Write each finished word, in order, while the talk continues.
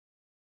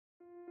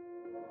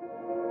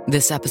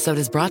This episode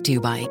is brought to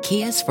you by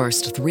Kia's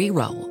first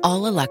 3-row,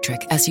 all-electric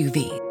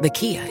SUV, the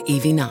Kia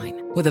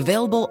EV9, with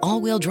available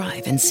all-wheel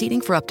drive and seating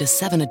for up to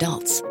 7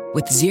 adults,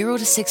 with 0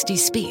 to 60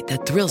 speed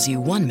that thrills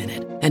you 1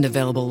 minute and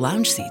available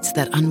lounge seats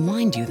that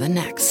unwind you the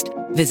next.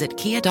 Visit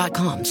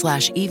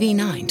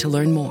kia.com/EV9 to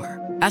learn more.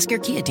 Ask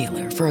your Kia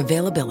dealer for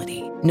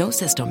availability. No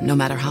system, no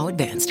matter how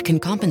advanced, can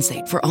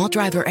compensate for all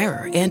driver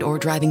error and or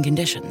driving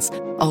conditions.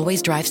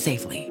 Always drive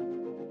safely.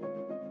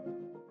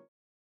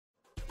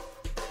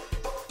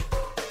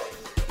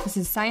 This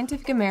is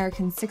Scientific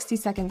American's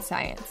 60-Second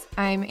Science.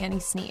 I'm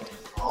Annie Sneed.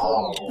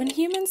 When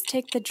humans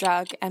take the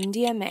drug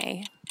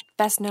MDMA,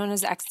 best known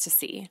as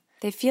ecstasy,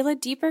 they feel a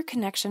deeper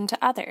connection to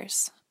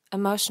others,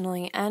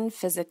 emotionally and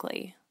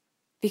physically,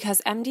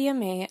 because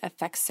MDMA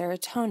affects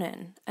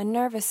serotonin, a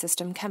nervous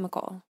system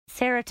chemical.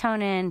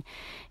 Serotonin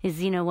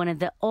is, one of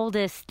the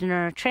oldest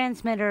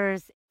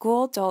neurotransmitters.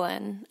 Gul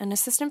Dolan, an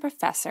assistant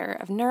professor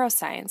of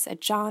neuroscience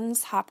at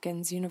Johns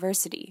Hopkins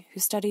University who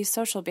studies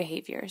social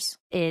behaviors.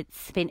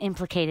 It's been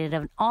implicated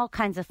in all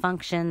kinds of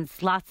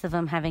functions, lots of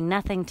them having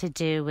nothing to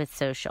do with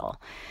social.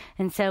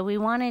 And so we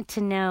wanted to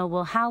know,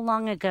 well, how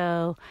long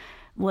ago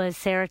was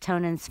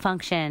serotonin's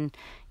function,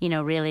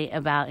 really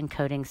about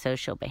encoding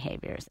social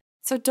behaviors?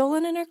 So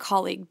Dolan and her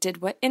colleague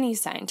did what any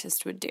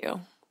scientist would do.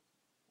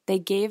 They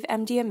gave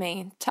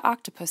MDMA to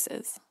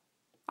octopuses.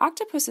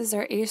 Octopuses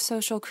are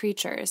asocial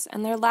creatures,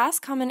 and their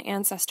last common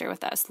ancestor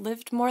with us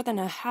lived more than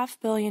 500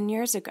 million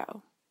years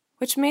ago,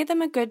 which made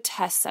them a good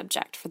test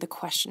subject for the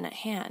question at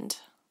hand.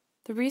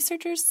 The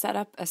researchers set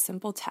up a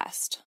simple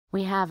test.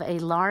 We have a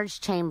large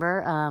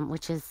chamber,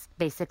 which is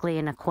basically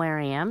an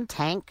aquarium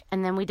tank,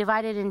 and then we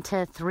divide it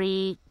into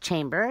 3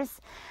 chambers.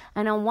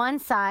 And on one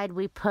side,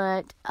 we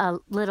put a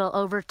little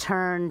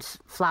overturned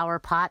flower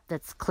pot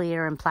that's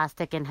clear and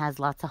plastic and has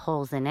lots of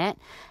holes in it.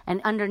 And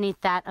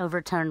underneath that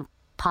overturned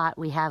pot,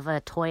 we have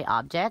a toy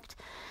object.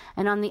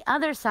 And on the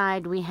other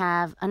side, we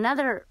have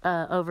another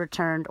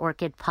overturned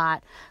orchid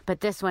pot, but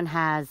this one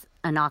has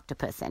an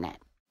octopus in it.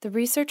 The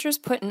researchers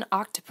put an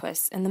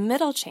octopus in the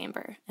middle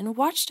chamber and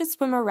watched it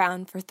swim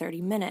around for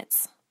 30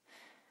 minutes.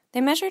 They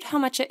measured how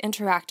much it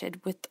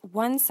interacted with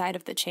one side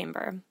of the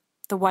chamber,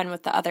 the one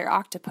with the other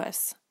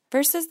octopus,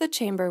 versus the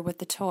chamber with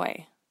the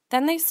toy.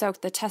 Then they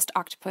soaked the test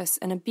octopus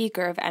in a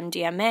beaker of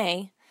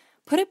MDMA,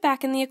 put it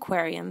back in the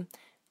aquarium,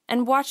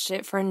 and watched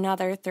it for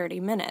another 30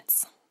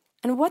 minutes.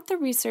 And what the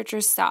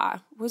researchers saw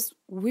was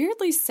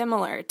weirdly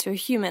similar to a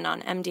human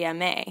on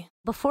MDMA.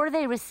 Before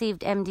they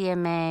received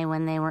MDMA,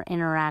 when they were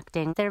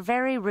interacting, they're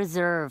very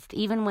reserved.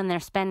 Even when they're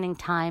spending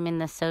time in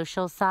the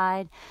social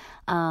side,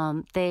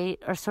 they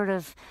are sort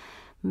of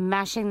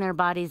mashing their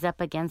bodies up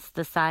against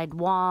the side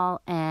wall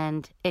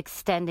and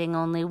extending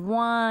only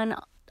one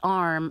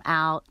arm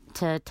out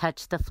to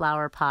touch the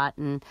flower pot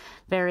and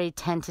very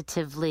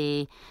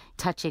tentatively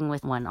touching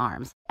with one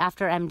arm.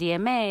 After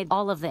MDMA,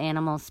 all of the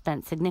animals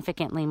spent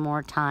significantly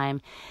more time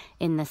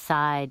in the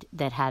side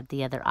that had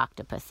the other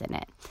octopus in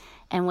it.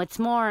 And what's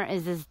more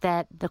is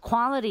that the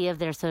quality of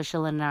their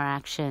social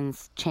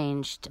interactions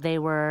changed. They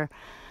were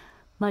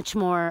much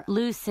more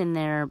loose in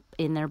their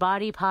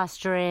body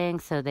posturing,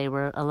 so they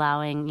were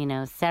allowing,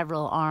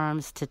 several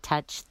arms to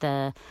touch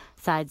the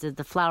sides of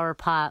the flower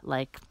pot,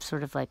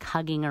 sort of like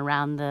hugging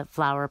around the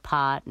flower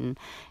pot and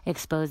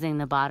exposing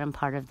the bottom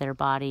part of their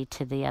body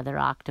to the other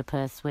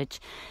octopus, which,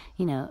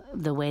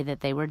 the way that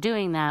they were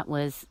doing that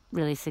was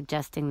really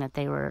suggesting that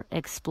they were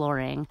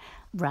exploring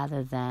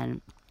rather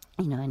than,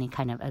 any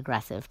kind of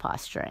aggressive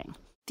posturing.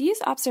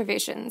 These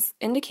observations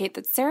indicate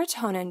that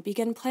serotonin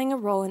began playing a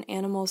role in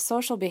animals'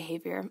 social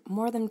behavior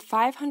more than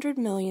 500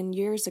 million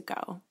years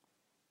ago.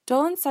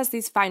 Dolan says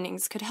these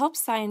findings could help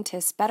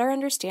scientists better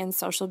understand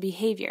social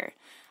behavior,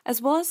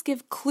 as well as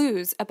give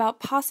clues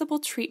about possible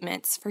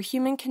treatments for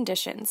human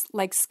conditions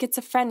like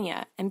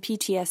schizophrenia and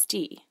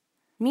PTSD.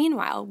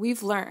 Meanwhile,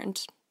 we've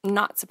learned,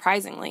 not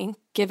surprisingly,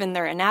 given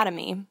their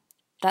anatomy,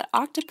 that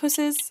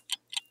octopuses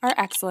are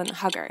excellent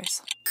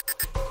huggers.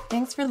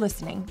 Thanks for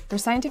listening. For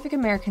Scientific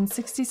American's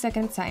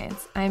 60-Second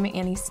Science, I'm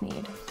Annie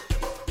Sneed.